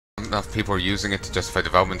enough people are using it to justify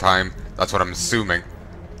development time. That's what I'm assuming.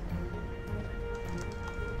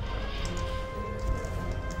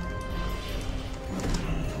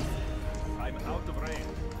 I'm out of range.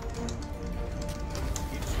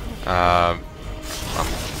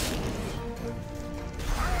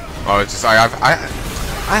 Well, it's just I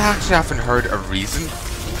actually haven't heard a reason.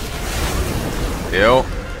 Ew.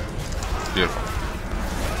 Beautiful.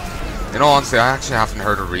 In all honesty, I actually haven't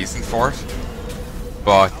heard a reason for it.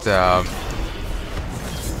 But, why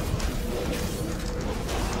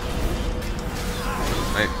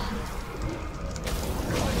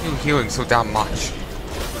are you healing so damn much?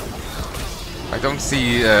 I don't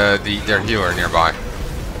see their healer nearby.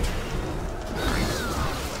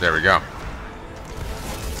 There we go.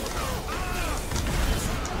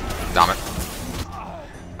 Damn it.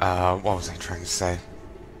 What was I trying to say?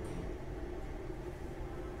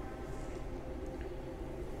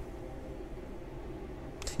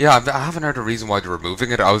 Yeah, I haven't heard a reason why they're removing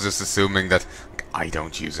it. I was just assuming that I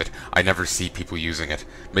don't use it. I never see people using it.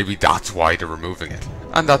 Maybe that's why they're removing it.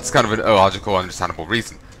 And that's kind of an illogical, understandable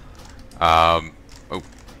reason. Oh.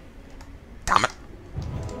 Damn it.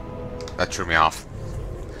 That threw me off.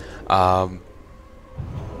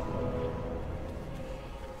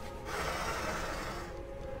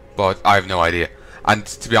 But I have no idea. And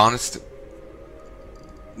to be honest,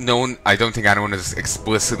 I don't think anyone has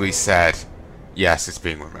explicitly said, yes, it's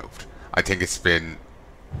being removed. I think it's been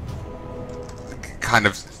kind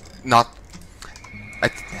of not...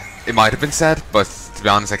 it might have been said, but to be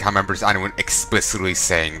honest, I can't remember anyone explicitly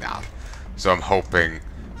saying that. So I'm hoping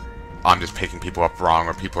I'm just picking people up wrong,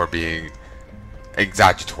 or people are being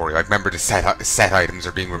exaggeratory. Like, remember the set items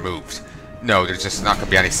are being removed. No, there's just not going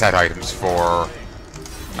to be any set items for...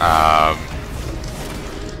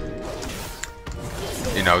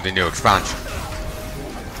 you know, the new expansion.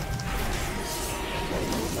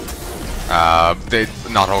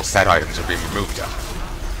 Not all set items are being removed yet.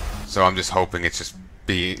 So I'm just hoping it's just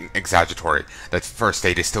being exaggeratory. That first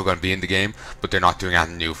aid is still going to be in the game, but they're not doing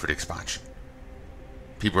anything new for the expansion.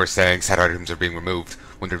 People are saying set items are being removed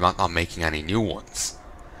when they're not making any new ones.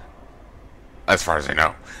 As far as I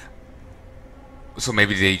know. So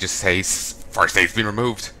maybe they just say first aid's been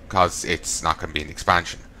removed because it's not going to be in the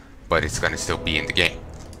expansion, but it's going to still be in the game.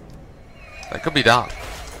 That could be that.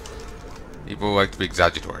 People like to be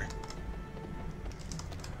exaggeratory.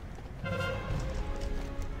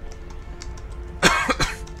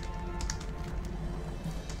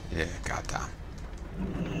 Yeah, goddamn.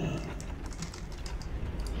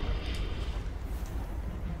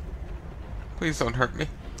 Please don't hurt me.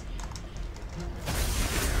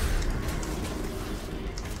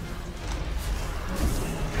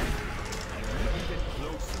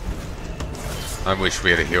 I wish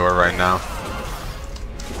we had a healer right now.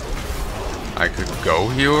 I could go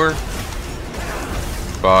healer,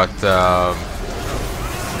 but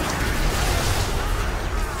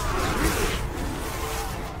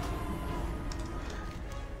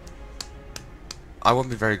I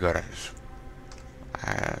wouldn't be very good at it.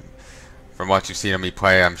 From what you've seen of me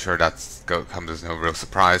play, I'm sure that's comes as no real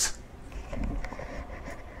surprise.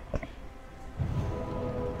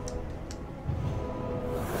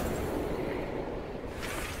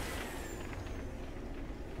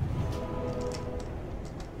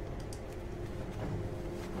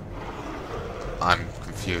 I'm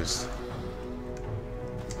confused.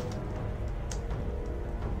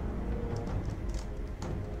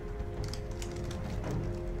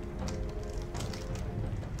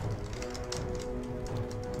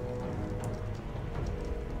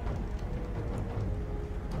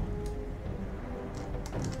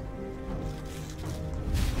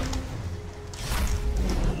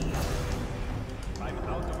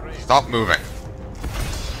 Stop moving.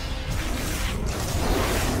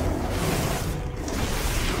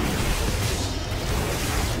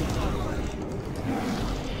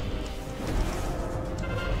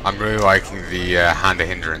 I'm really liking the hand of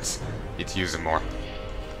hindrance. Need to use it more.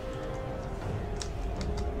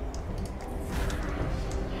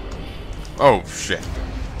 Oh shit.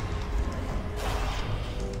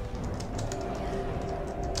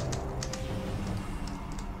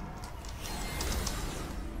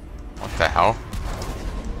 What the hell?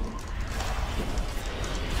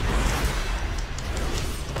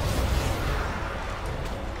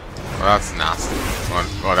 Well, that's nasty.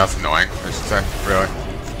 Well, that's annoying, I should say. Really.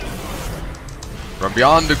 From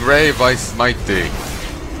beyond the grave I smite thee.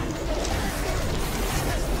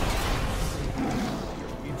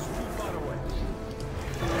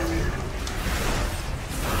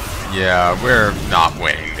 Yeah, we're not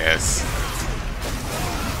winning this.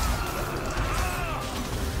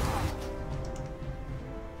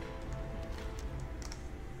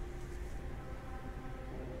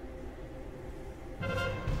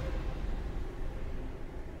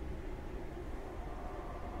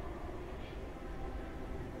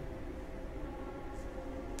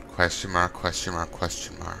 Question mark, question mark,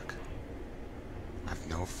 question mark. I have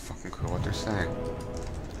no fucking clue what they're saying.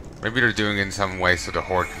 Maybe they're doing it in some way so the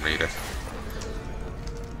Horde can read it.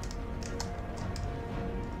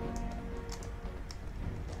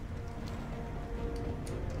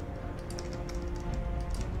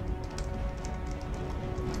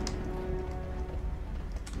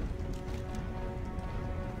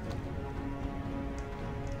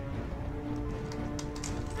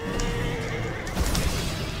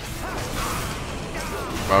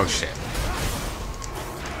 Oh shit.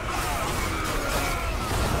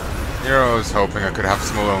 Here I was hoping I could have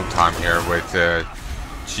some alone time here with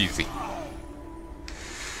Cheesy.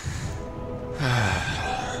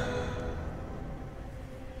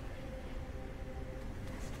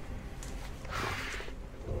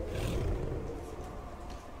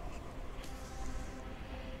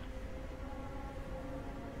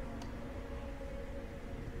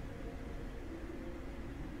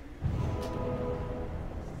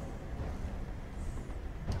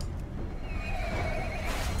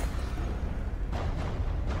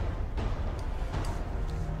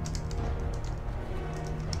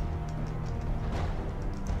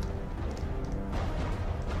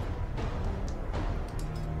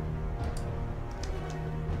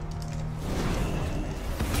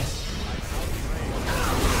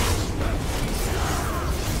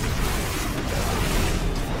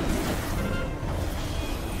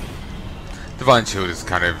 Divine Shield is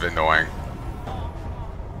kind of annoying.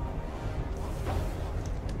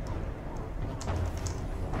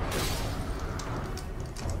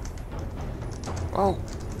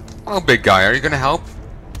 Oh, big guy, are you gonna help?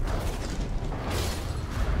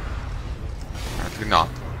 Actually not.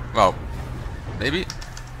 Well, maybe?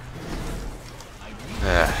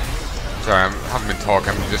 Sorry, I haven't been talking,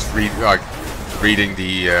 I'm just reading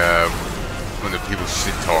the, when the people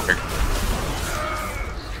shit talking.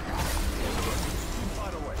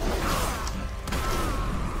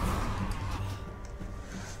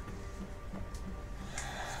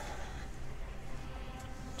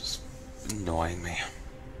 Annoying me.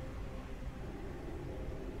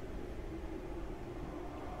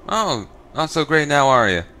 Oh, not so great now, are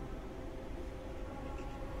you?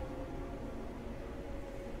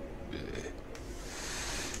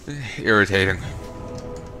 Irritating.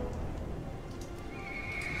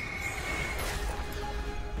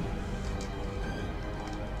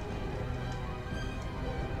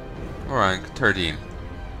 Alright, 13.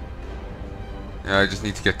 Yeah, I just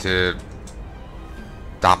need to get to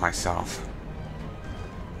that myself.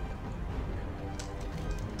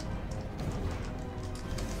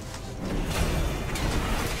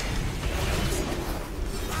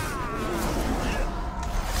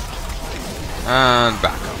 And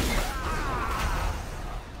back up.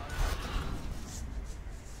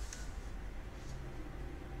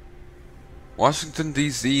 Washington,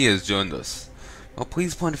 D.C. has joined us. Well,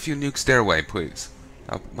 please point a few nukes their way, please.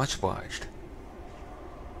 Much obliged.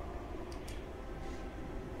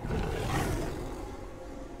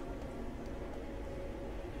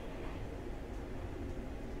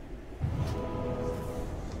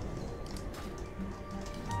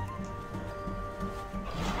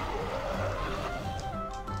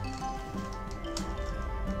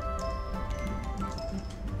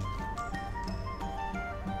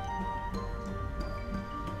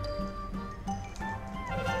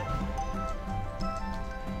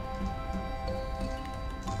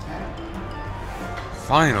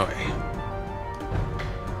 Finally.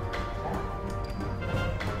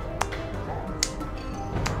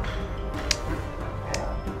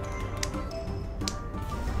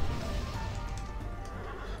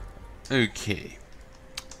 Okay.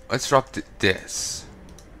 Let's drop this.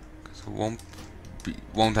 Because we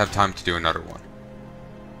won't have time to do another one.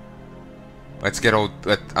 Let's get all.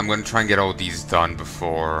 I'm going to try and get all these done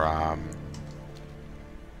before I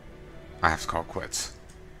have to call quits.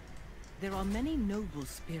 There are many noble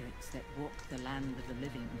spirits that walk the land of the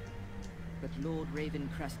living, but Lord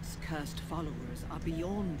Ravencrest's cursed followers are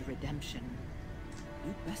beyond redemption.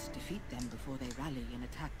 You'd best defeat them before they rally and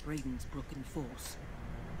attack Brayden's broken force.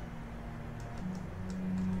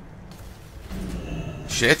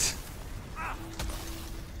 Shit.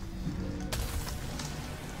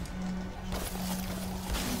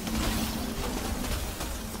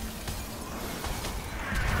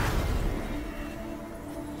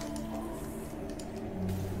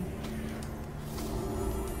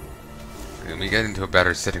 Let me get into a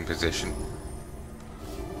better sitting position.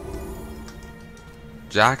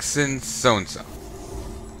 Jackson so-and-so.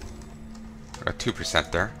 Got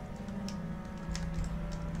 2% there.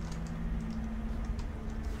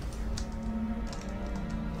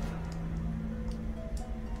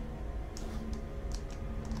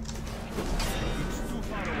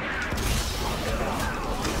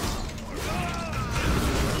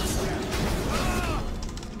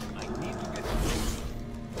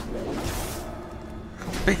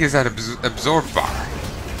 big is that absorb bar?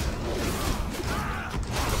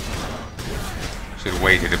 Should have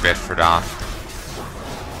waited a bit for that.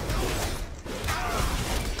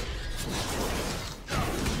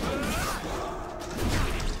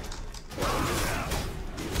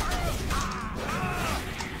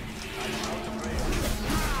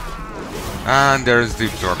 And there's the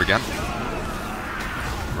absorb again.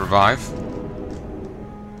 Revive.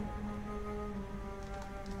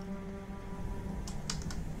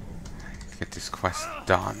 Get this quest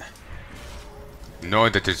done. Know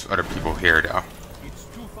that there's other people here though. It's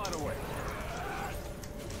too far away.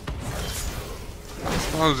 I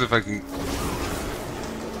suppose if I can...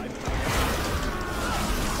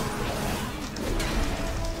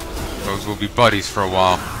 Those will be buddies for a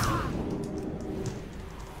while.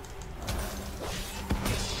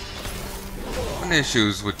 One of the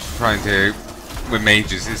issues with trying to... with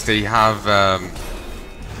mages is they have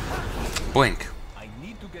blink. I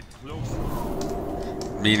need to get closer.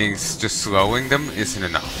 Meaning just slowing them isn't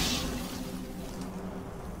enough.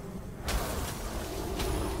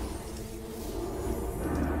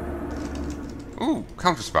 Ooh,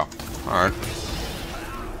 counterspell. Alright.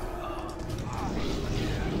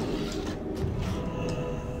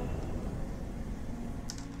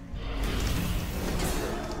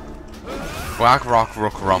 Black Rock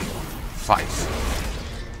Rook Rumble. Fight.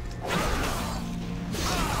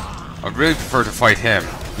 I'd really prefer to fight him.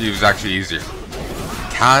 He was actually easier.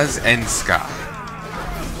 Kaz and Sky.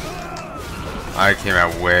 I came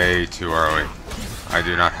out way too early. I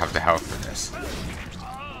do not have the health for this.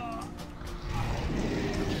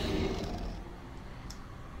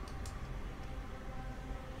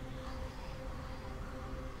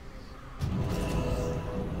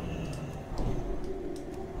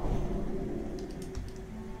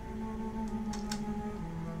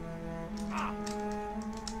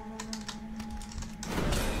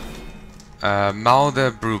 Malda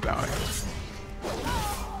Brewbelly.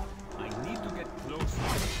 I need to get closer.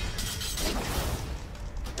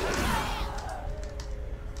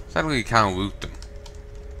 Sadly, you can't loot them.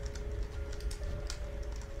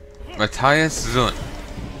 Matthias Zun.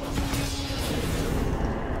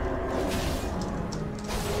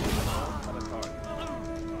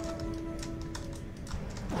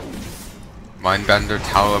 Mindbender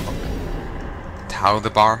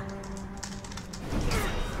Taldabar.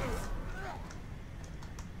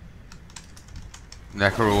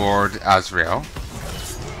 Necrolord Azrael.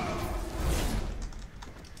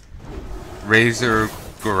 Razor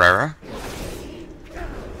Guerrera.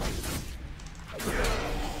 I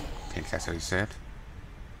think that's how you say it.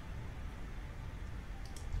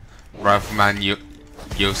 Ralphman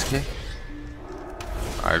Yosuke.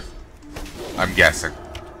 I'm guessing.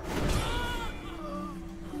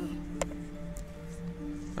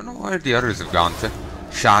 I don't know where the others have gone to.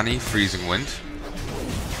 Shani, Freezing Wind.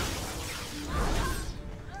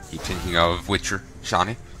 Keep thinking of Witcher,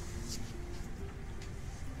 Shani.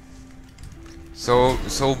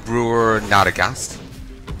 Soul Brewer Nadagast.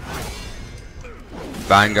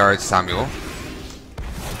 Vanguard Samuel.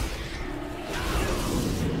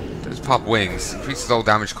 There's Pop Wings. Increases all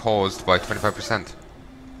damage caused by 25%.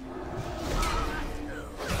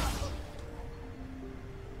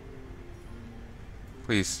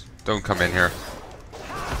 Please, don't come in here.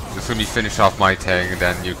 Just let me finish off my thing and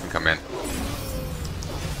then you can come in.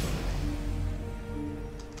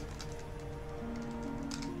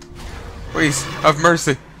 Please, have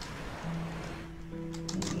mercy.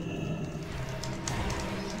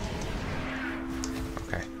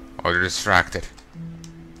 Okay. Oh, they're distracted.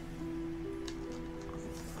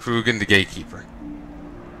 Krugen the Gatekeeper.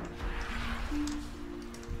 Can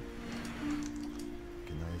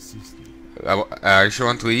I assist you? You sure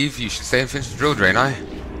want to leave? You should stay and finish the drill drain,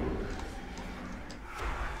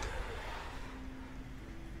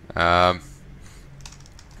 the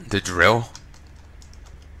drill?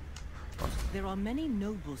 There are many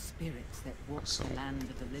noble spirits that walk the land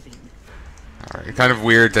of the living. Alright, kind of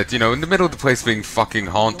weird that, you know, in the middle of the place being fucking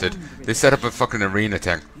haunted, they set up a fucking arena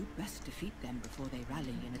thing. You'd best defeat them before they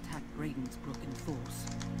rally and attack Brayden's broken force.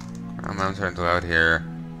 I'm turning to out here.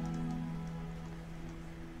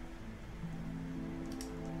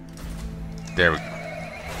 There we go.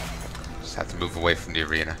 Just have to move away from the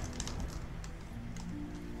arena.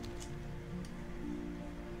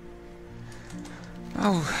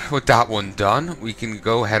 Oh, with that one done, we can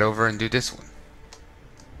go head over and do this one.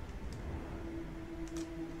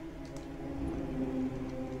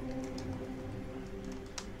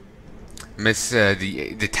 Miss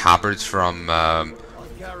the tabards from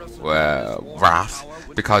Wrath,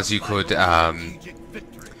 because you could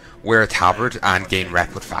wear a tabard and gain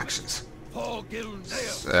rep with factions. Paul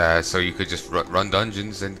So you could just run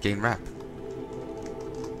dungeons and gain rep.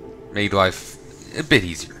 Made life a bit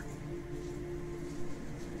easier.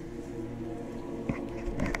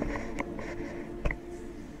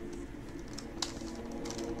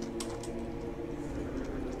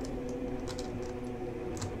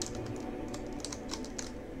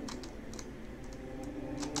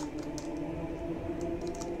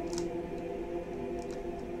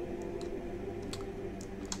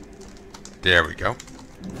 There we go.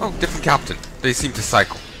 Oh, different captain. They seem to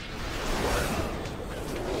cycle.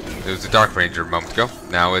 It was a Dark Ranger a moment ago.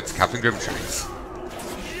 Now it's Captain Grimshanks.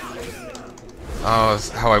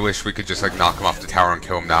 Oh, how I wish we could just like knock him off the tower and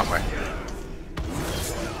kill him that way.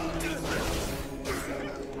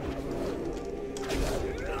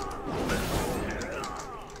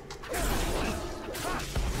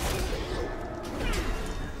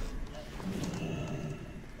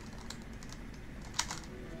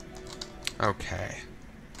 Okay.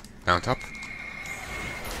 Mount up.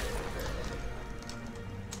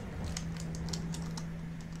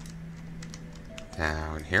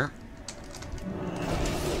 Down here.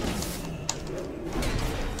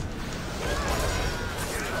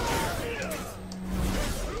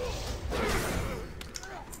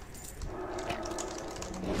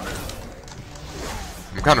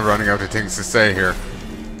 I'm kind of running out of things to say here.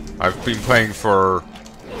 I've been playing for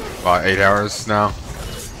about 8 hours now.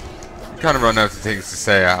 Kind of run out of things to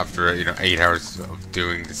say after 8 hours of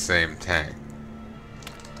doing the same thing.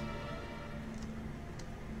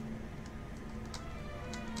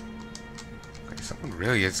 Okay, someone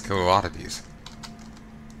really is kill a lot of these.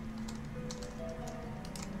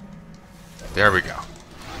 There we go.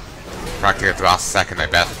 Practically at the last second, I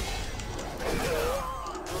bet.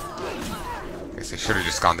 Guess I should have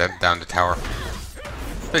just gone down the tower.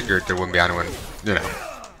 Figured there wouldn't be anyone, in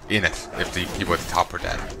it if the people at the top were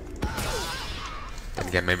dead. Then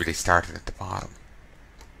again, maybe they started at the bottom.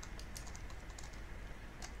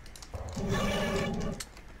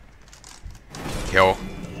 Kill.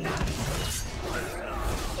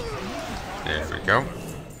 There we go.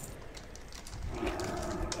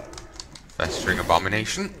 Festering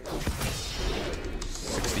Abomination.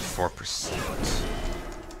 64%.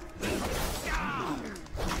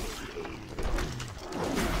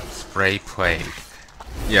 Spray Plague.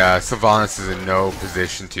 Yeah, Sylvanas is in no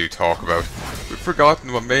position to talk about. We've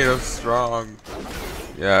forgotten what made us strong.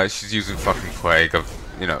 Yeah, she's using fucking Plague of,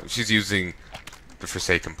 she's using the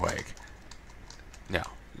Forsaken Plague. No,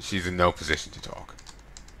 she's in no position to talk.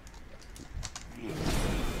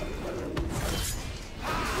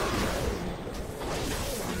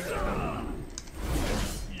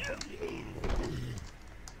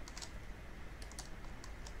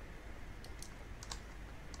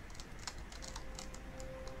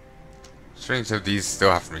 Strange how these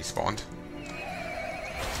still haven't respawned.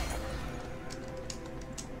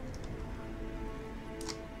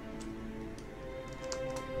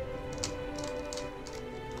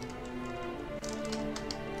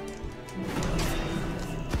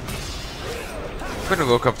 I'm gonna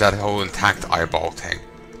look up that whole intact eyeball thing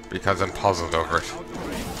because I'm puzzled over it.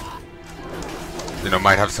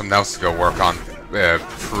 Might have something else to go work on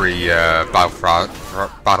pre Battle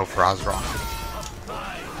for Azeroth.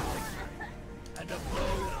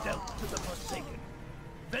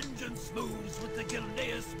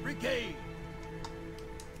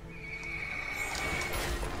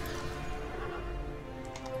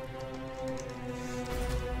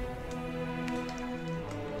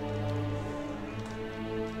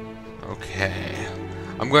 Okay,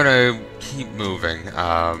 I'm gonna keep moving.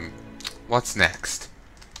 What's next?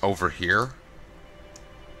 Over here.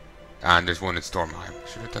 And there's one in Stormheim.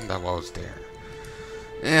 Should have done that while I was there.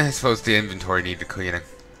 I suppose the inventory needed cleaning.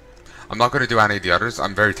 I'm not going to do any of the others.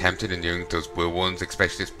 I'm very tempted in doing those blue ones,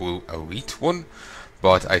 especially this blue elite one.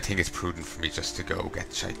 But I think it's prudent for me just to go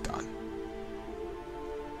get shite done.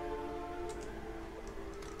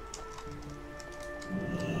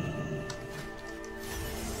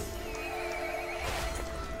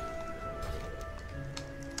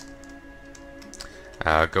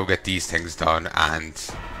 Go get these things done and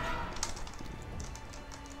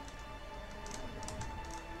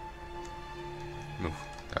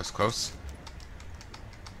that was close.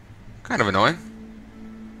 Kind of annoying.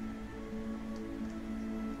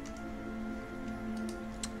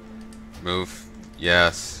 Move.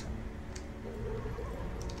 Yes.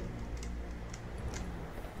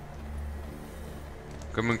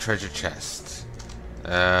 Goodman treasure chest.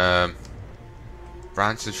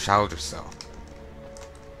 Branch's shoulder cell.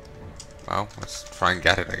 Well, let's try and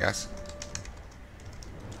get it, I guess.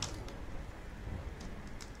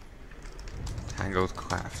 Tangled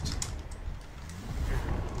cleft.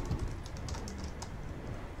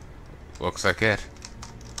 Looks like it.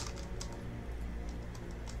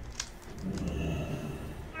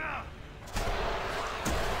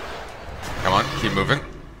 Come on, keep moving.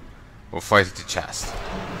 We'll fight at the chest.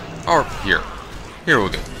 Or here. Here we'll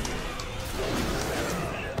do.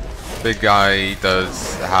 Big guy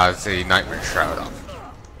has a nightmare shroud on.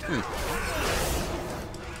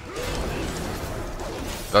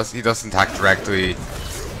 He doesn't attack directly.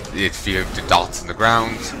 It feels the dots on the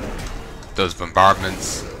ground. Does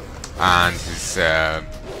bombardments. And his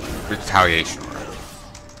retaliation.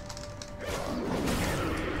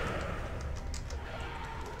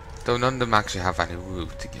 Though none of them actually have any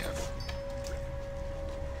loot to give.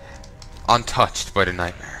 Untouched by the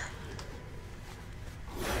nightmare.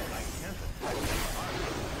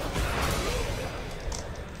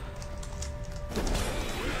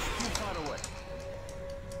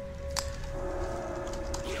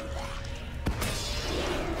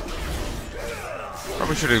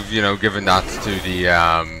 Probably should have, you know, given that to the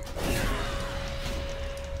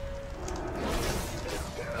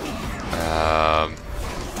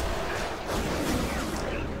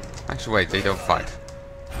actually, wait, they don't fight.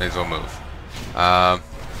 May as well move.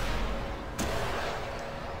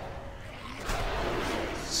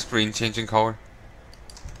 Screen changing color.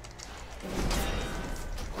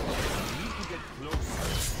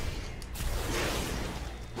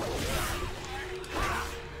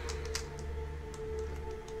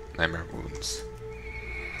 Nightmare wounds.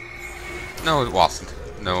 No, it wasn't.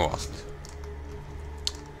 No, it wasn't.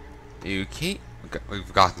 Okay,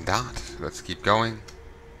 we've gotten that. Let's keep going.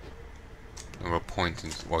 And we'll point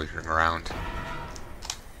and loitering around.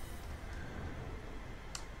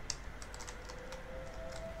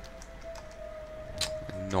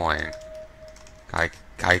 Annoying. Guy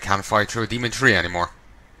can't fight through a demon tree anymore.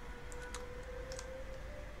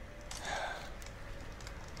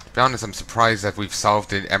 To be honest, I'm surprised that we've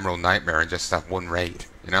solved the Emerald Nightmare in just that one raid,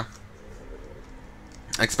 you know?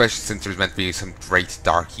 Especially since there's meant to be some great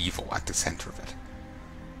dark evil at the center of it.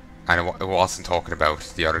 And it wasn't talking about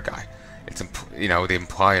the other guy. It's, you know, they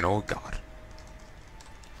imply an old god.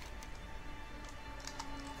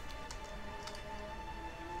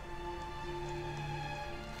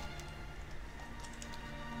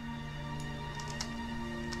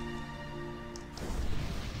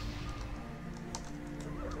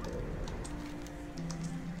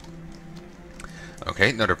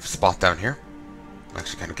 Okay, another spot down here. I'm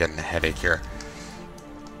actually kind of getting a headache here.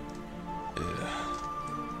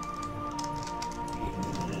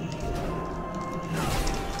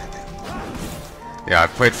 Yeah,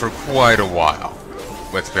 I've played for quite a while.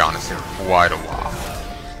 Let's be honest here, quite a while.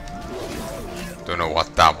 Don't know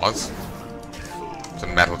what that was.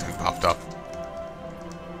 Some metal thing popped up.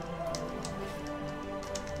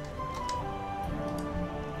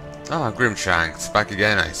 Ah, Grimshank's back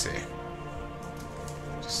again, I see.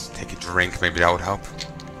 Just take a drink, maybe that would help.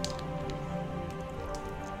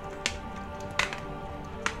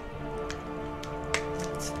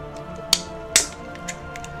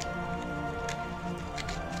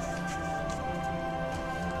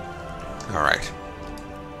 Alright.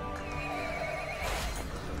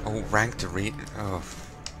 Oh, ranked arena. Oh.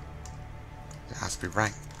 It has to be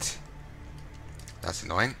ranked. That's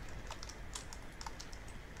annoying.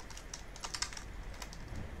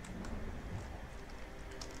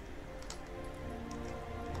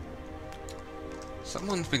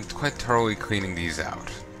 Someone's been quite thoroughly cleaning these out.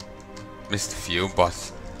 Missed a few,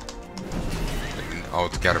 but they've been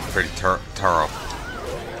altogether pretty thorough.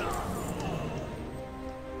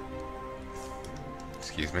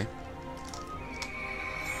 Excuse me.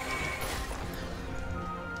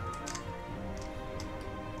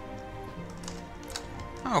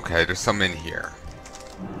 Okay, there's some in here.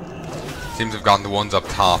 Seems to have gotten the ones up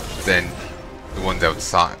top, then the ones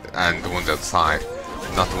outside, and the ones outside,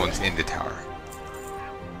 not the ones in the tower.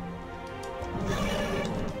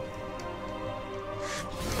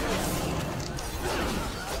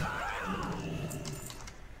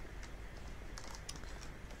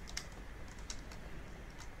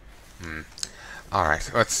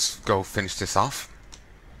 Alright, let's go finish this off.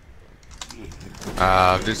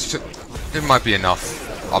 There might be enough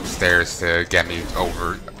upstairs to get me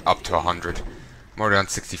over up to 100. More than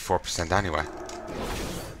 64% anyway.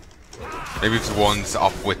 Maybe it's the ones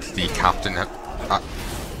up with the captain.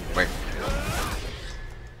 Wait.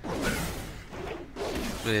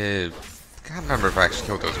 Can't remember if I actually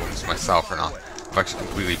killed those ones myself or not. I've actually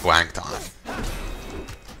completely blanked on it.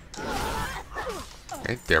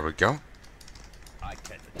 Okay, there we go.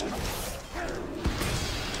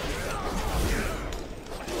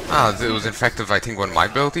 Ah, it was effective, I think, one of my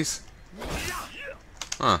abilities?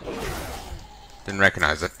 Huh. Didn't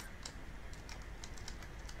recognize it.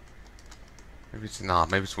 Maybe it's not.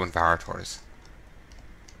 Maybe it's one of Varator's.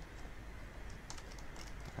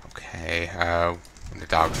 Okay, when the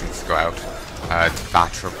dogs needs to go out to the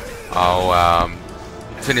bathroom, I'll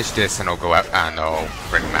finish this and I'll go out and I'll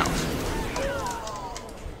bring them out.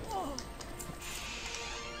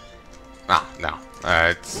 Ah, no.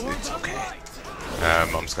 It's okay.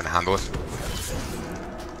 I'm just gonna handle it.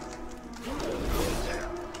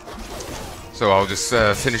 So I'll just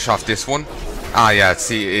finish off this one. Ah, yeah.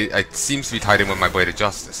 See, it seems to be tied in with my Blade of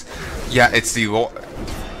Justice. Yeah, it's the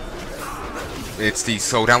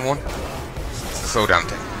slowdown one. It's the slowdown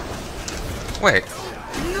thing. Wait,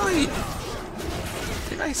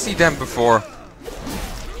 did I see them before?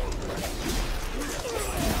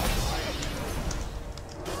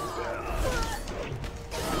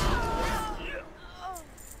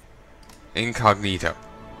 Incognito.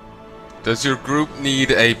 Does your group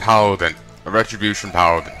need a paladin? A retribution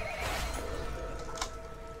paladin?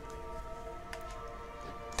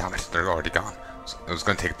 Damn it, they're already gone. So I was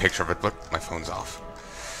going to take a picture of it, but my phone's off.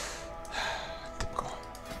 Typical.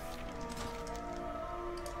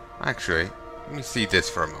 Actually, let me see this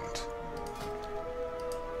for a moment.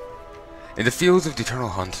 In the fields of the Eternal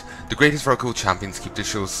Hunt, the greatest Varkul champions keep their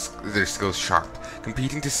skills sharp,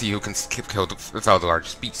 competing to see who can kill the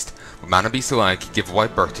largest beast. But man and beast alike give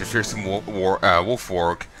wide birth to the fearsome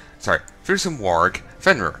fearsome warg,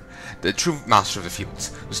 Fenrir, the true master of the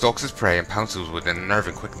fields, who stalks his prey and pounces with an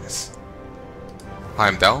unnerving quickness.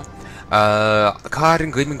 Heimdall, clad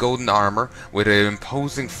in gleaming golden armor, with an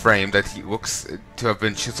imposing frame that he looks to have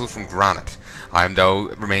been chiseled from granite. Heimdall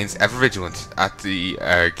remains ever vigilant at the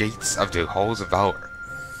gates of the halls of Valor.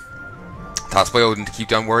 Tasked by Odin to keep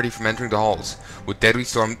the unworthy from entering the halls, with deadly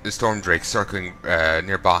storm drakes circling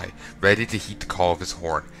nearby, ready to heed the call of his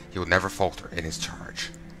horn, he will never falter in his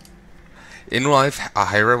charge. In life,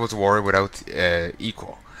 Heya was a warrior without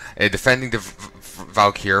equal, defending the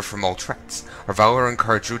Valkyr from all threats. Her valor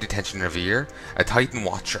incurred true detention of a year, a Titan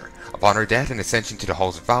Watcher. Upon her death and ascension to the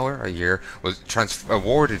halls of Valor, a year was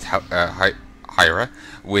awarded Heya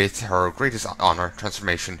with her greatest honor,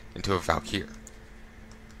 transformation into a Valkyr.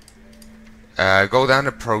 Gul'dan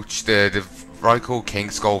approached the Vrykul King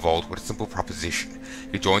Skullvold with a simple proposition.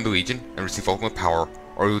 He joined the Legion and received ultimate power,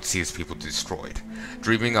 or he would see his people destroyed.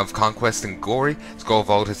 Dreaming of conquest and glory,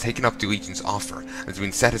 Skullvold has taken up the Legion's offer and has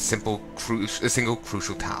been set a single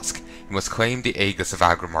crucial task. He must claim the Aegis of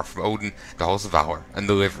Agrimar from Odin, the Halls of Valor, and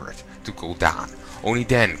deliver it to Gul'dan. Only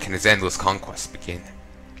then can his endless conquest begin.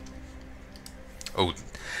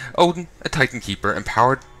 Odin, a Titan Keeper,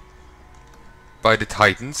 empowered by the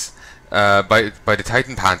Titans, by the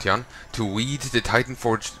Titan Pantheon, to lead the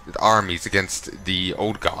Titan-forged armies against the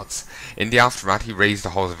old gods. In the aftermath, he raised the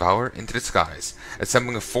Halls of Valor into the skies,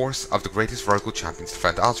 assembling a force of the greatest Varkul champions to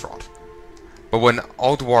defend Azeroth. But when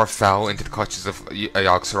Ulduar fell into the clutches of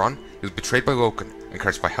Yogg-Saron, he was betrayed by Loken and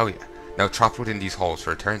cursed by Heya, now trapped within these halls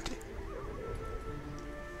for eternity.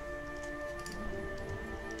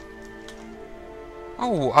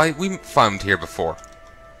 Oh, we found here before.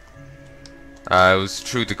 It was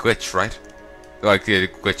through the glitch, right? Like the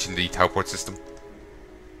glitch in the teleport system.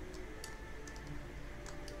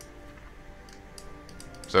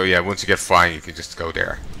 So yeah, once you get flying, you can just go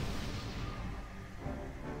there.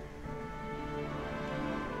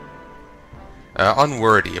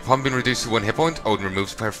 Unworthy. Upon being reduced to 1 hit point, Odin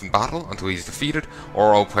removes the player from battle until he is defeated,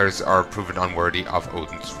 or all players are proven unworthy of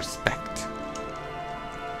Odin's respect.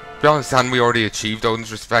 To be honest, hadn't we already achieved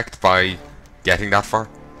Odin's respect by getting that far?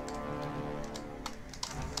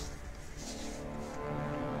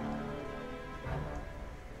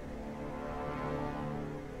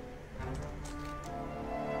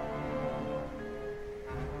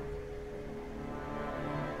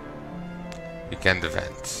 Weekend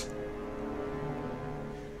event.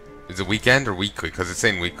 Is it weekend or weekly? Because it's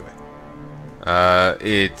saying weekly.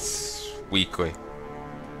 It's weekly.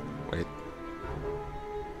 Wait.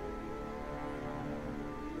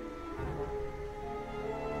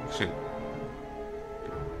 Shoot.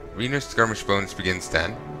 Arena skirmish bonus begins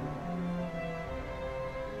then.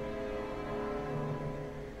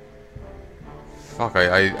 Fuck,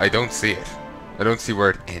 I don't see it. I don't see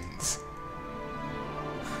where it ends.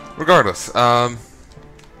 Regardless,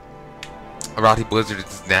 Arati Blizzard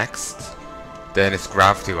is next. Then it's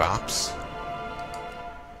Gravity Lapse.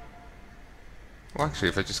 Well, actually,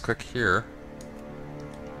 if I just click here,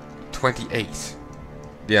 28.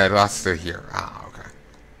 Yeah, that's here. Ah, okay.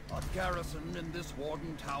 A garrison in this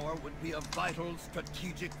Warden Tower would be a vital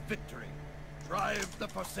strategic victory. Drive the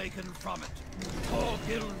Forsaken from it. Call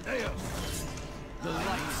Gilneas. The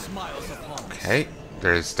light smiles upon us. Okay,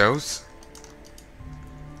 there's those.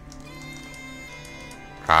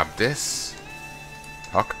 Grab this.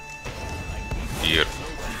 puck. Beautiful.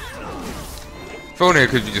 If only I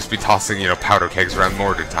could just be tossing, you know, powder kegs around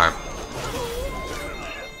more of the time.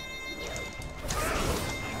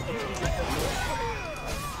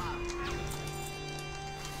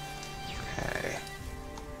 Okay.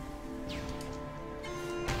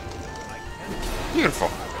 Beautiful.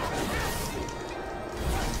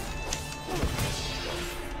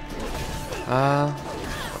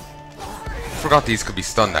 Forgot these could be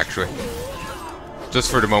stunned actually.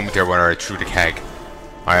 Just for the moment there when I threw the keg,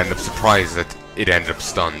 I ended up surprised that it ended up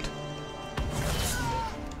stunned.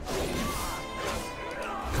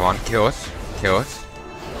 Come on, kill it. Kill it.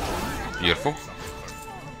 Beautiful.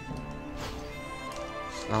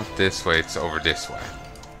 It's not this way, it's over this way.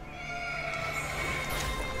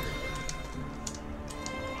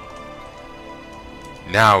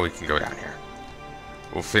 Now we can go down here.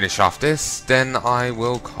 We'll finish off this, then I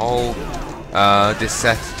will call this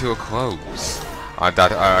set to a close. I've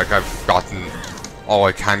gotten all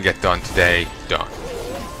I can get done today done.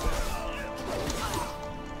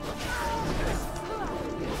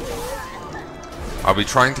 I'll be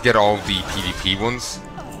trying to get all the PvP ones.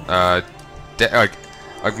 I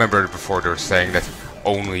remember before they were saying that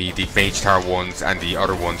only the Mage Tower ones and the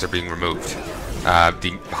other ones are being removed.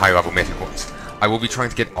 The high level mythic ones. I will be trying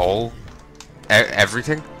to get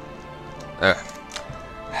everything.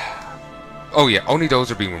 Oh yeah, only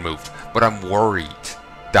those are being removed. But I'm worried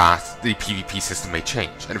that the PvP system may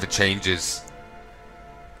change, and if it changes,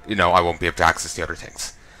 you know, I won't be able to access the other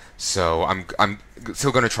things. So I'm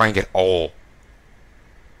still going to try and get all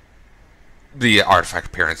the artifact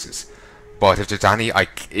appearances. But if there's any,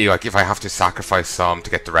 if I have to sacrifice some to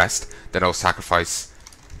get the rest, then I'll sacrifice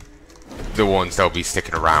the ones that'll be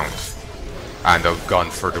sticking around, and I'll gun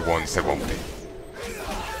for the ones that won't be.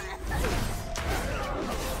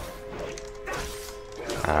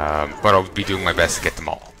 But I'll be doing my best to get them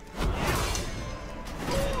all. I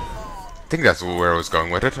think that's where I was going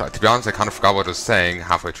with it. To be honest, I kind of forgot what I was saying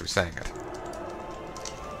halfway through saying it.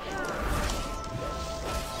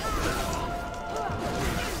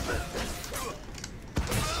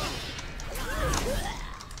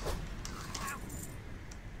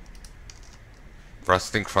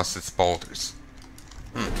 Rust-encrusted spaulders.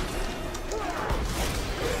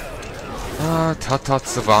 Tut-tut,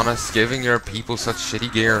 Sylvanas, giving your people such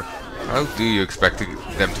shitty gear. How do you expect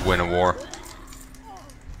them to win a war?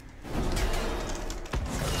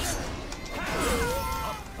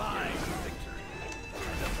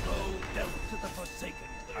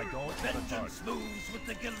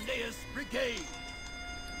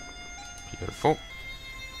 Beautiful.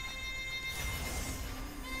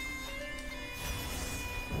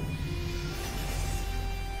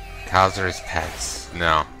 Khazar's pets.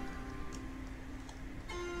 No.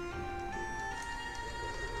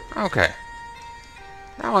 Okay.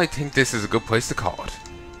 Now I think this is a good place to call it.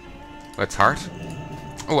 Let's heart.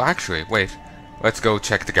 Oh, actually, wait. Let's go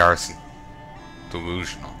check the garrison.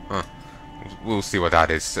 Delusional. Huh. We'll see what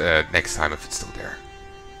that is next time if it's still there.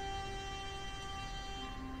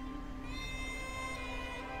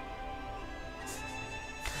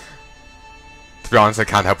 To be honest, I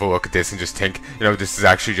can't help but look at this and just think, you know, this is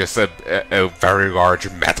actually just a very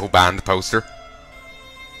large metal band poster.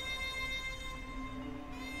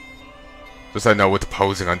 Just so I know with the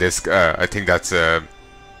posing on this, I think that's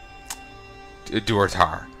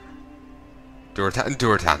Duartan,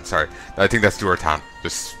 sorry. I think that's Duartan.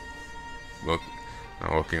 Just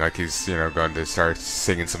looking like he's, you know, going to start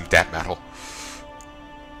singing some death metal.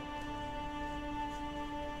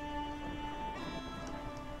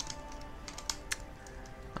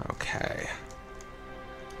 Okay.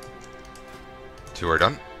 2 are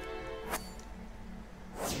done.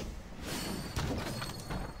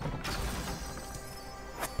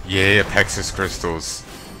 Yay, Apexis crystals.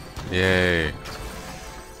 Yay.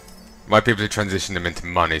 Might be able to transition them into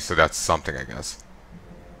money, so that's something, I guess.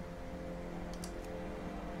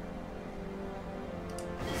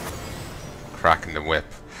 Cracking the whip.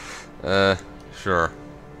 Sure.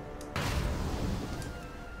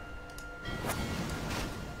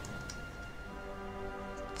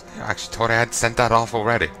 I actually thought I had sent that off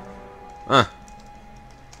already.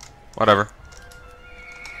 Whatever.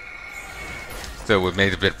 Still, we've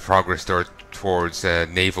made a bit of progress towards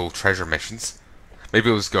naval treasure missions. Maybe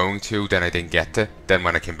I was going to, then I didn't get to. Then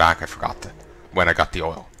when I came back, I forgot to. When I got the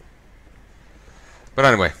oil. But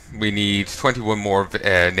anyway, we need 21 more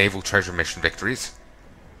naval treasure mission victories.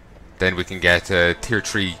 Then we can get a tier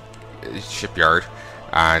 3 shipyard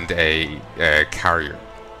and a carrier.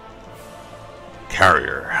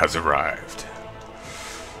 Carrier has arrived.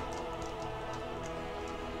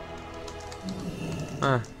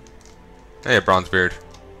 Hey, Bronzebeard.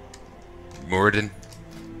 Muradin.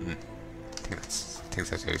 I think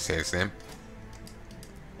that's how you say his name.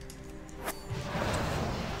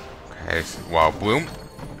 Okay, so, wow, bloom.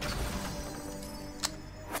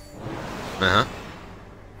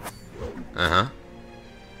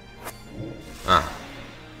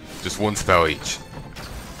 Just one spell each.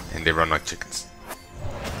 And they run like chickens.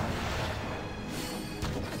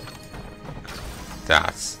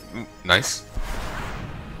 That's nice.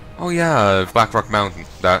 Oh yeah, Blackrock Mountain.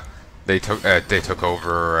 That they took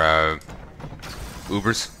over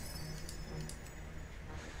Ubers.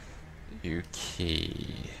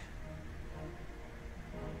 Yuki.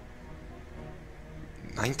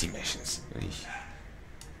 90 missions.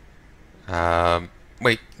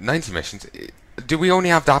 Wait, 90 missions? Do we only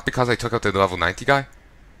have that because I took out the level 90 guy?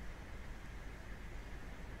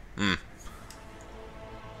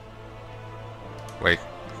 Wait,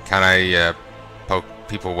 can I poke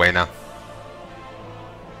people away now?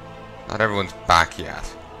 Not everyone's back yet.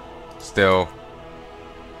 Still.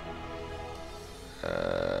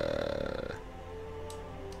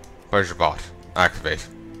 Where's your bot? Activate.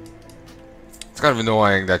 It's kind of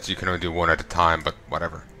annoying that you can only do one at a time, but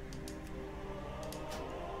whatever.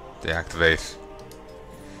 Deactivate.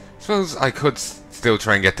 Suppose I could still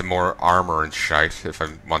try and get them more armor and shite if I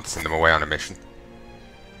want to send them away on a mission.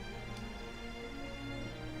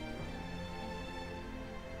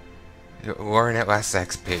 Or at less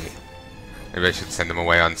XP. Maybe I should send him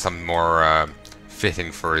away on some more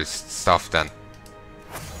fitting for his stuff then.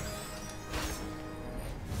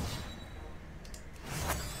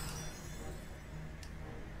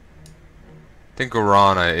 I think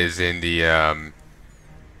Orana is in the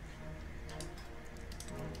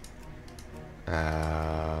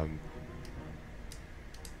I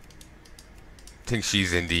think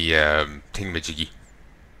she's in the Thingamajiggy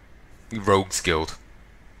Rogues Guild.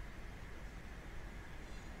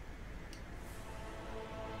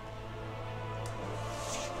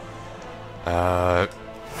 Nah,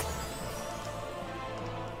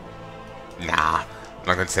 I'm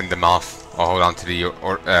not gonna send them off. I'll hold on to the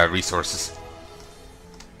resources.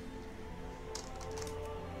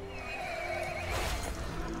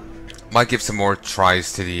 Might give some more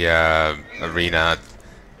tries to the arena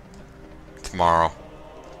tomorrow.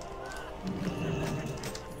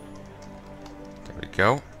 There we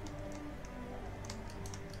go.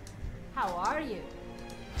 How are you?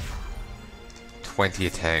 20 a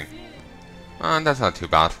thing. That's not too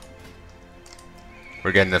bad.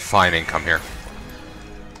 We're getting a fine income here.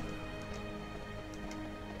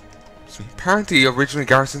 So apparently, originally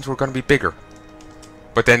garrisons were going to be bigger,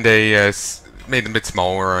 but then they made them a bit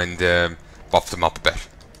smaller and buffed them up a bit.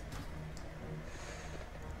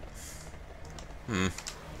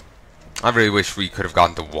 I really wish we could have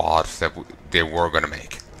gotten the WAD that they were going to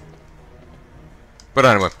make. But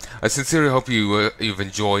anyway, I sincerely hope you've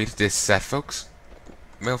enjoyed this set, folks.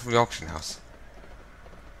 Mail from the auction house.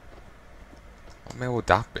 What mail would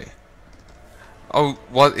that be? Oh,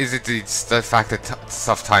 what is it? It's the fact that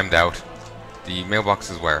stuff timed out. The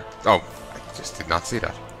mailbox is where? Oh, I just did not see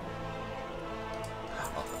that.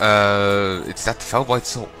 It's that the Fellblight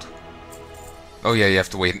sold. Oh yeah, you have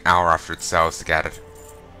to wait an hour after it sells to get it.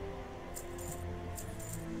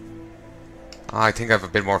 I think I have a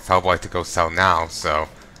bit more Fellblight to go sell now, so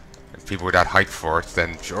if people were that hyped for it,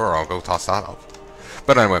 then sure, I'll go toss that up.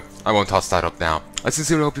 But anyway, I won't toss that up now. I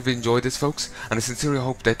sincerely hope you've enjoyed this, folks, and I sincerely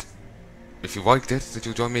hope that if you liked it, that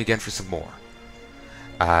you'll join me again for some more.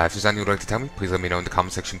 If there's anything you'd like to tell me, please let me know in the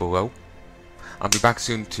comment section below. I'll be back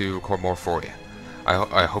soon to record more for you.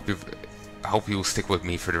 I hope you'll stick with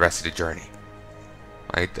me for the rest of the journey.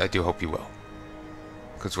 I do hope you will.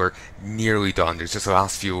 Because we're nearly done. There's just the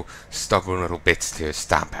last few stubborn little bits to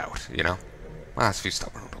stamp out, you know? Last few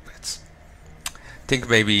stubborn little bits. Think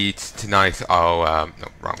maybe tonight I'll... no,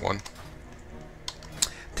 wrong one.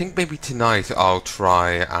 Think maybe tonight I'll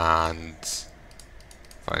try and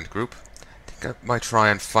find a group. I think I might try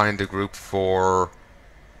and find a group for...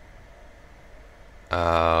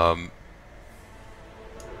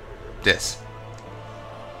 this.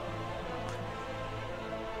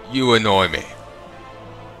 You annoy me.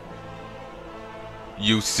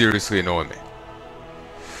 You seriously annoy me.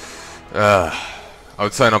 I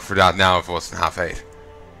would sign up for that now if it wasn't 8:30.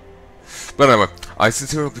 But anyway, I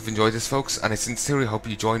sincerely hope you've enjoyed this, folks, and I sincerely hope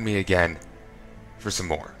you join me again for some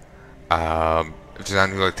more. If there's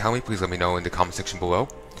anything you'd like to tell me, please let me know in the comment section below.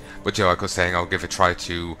 But yeah, like I was saying, I'll give a try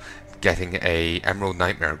to getting a Emerald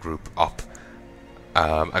Nightmare group up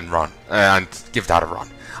and give that a run.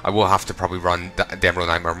 I will have to probably run the Emerald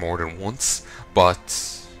Nightmare more than once,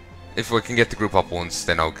 but if we can get the group up once,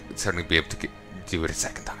 then I'll certainly be able to do it a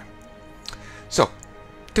second time. So,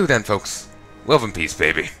 till then, folks, Love and peace,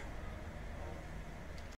 baby.